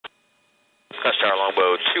Tower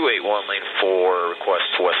Longbow 281, lane 4, request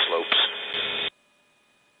to west slopes.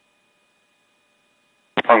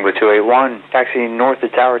 Longbow 281, taxi north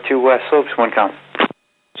of Tower 2 west slopes, 1 count.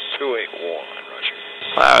 281, roger.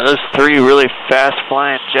 Wow, are those 3 really fast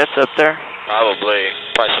flying jets up there? Probably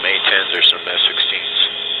some A-10s or some F-16s.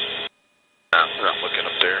 No, we're not looking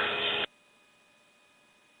up there.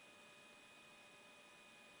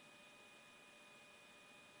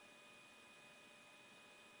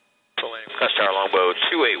 Request Tower Longbow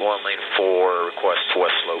 281, lane 4, request to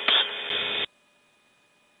west slopes.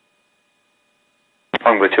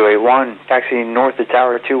 Longbow 281, taxi north of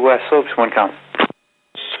Tower 2 west slopes, 1 count.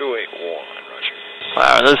 281, roger.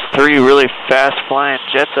 Wow, are those 3 really fast flying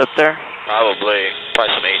jets up there? Probably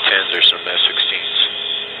some A-10s or some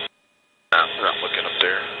F-16s. No, we're not looking up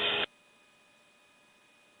there.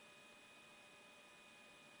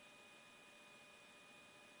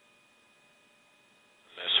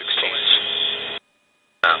 F-16s.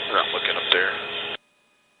 No, we're not looking up there.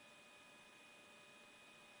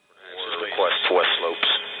 Request to west slopes.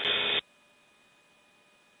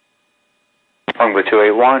 Longbow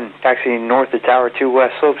 281, taxi north of Tower 2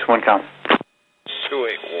 west slopes, 1 count.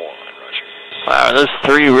 281, roger. Wow, are those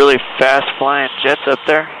 3 really fast flying jets up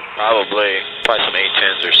there? Probably some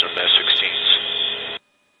A-10s or some F-16s.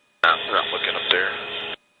 No, we're not looking up there.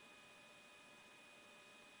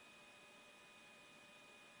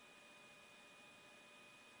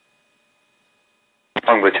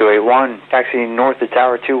 Longbow 281, taxi north of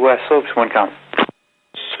Tower 2 west slopes, 1 count.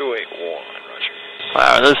 281, roger.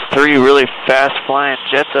 Wow, are those 3 really fast flying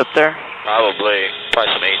jets up there? Probably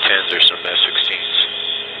some A-10s or some F-16s.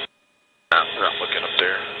 No, we're not looking up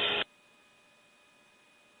there.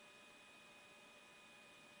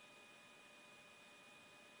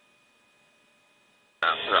 No,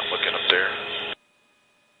 we're not looking up there.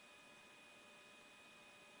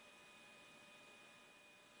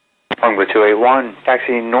 Longbow 281,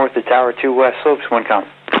 taxi north of Tower 2 west slopes, 1 count.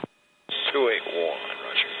 281,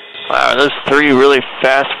 roger. Wow, are those 3 really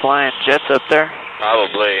fast flying jets up there?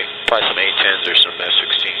 Probably some A-10s or some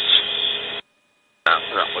F-16s. No,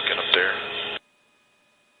 we're not looking up there.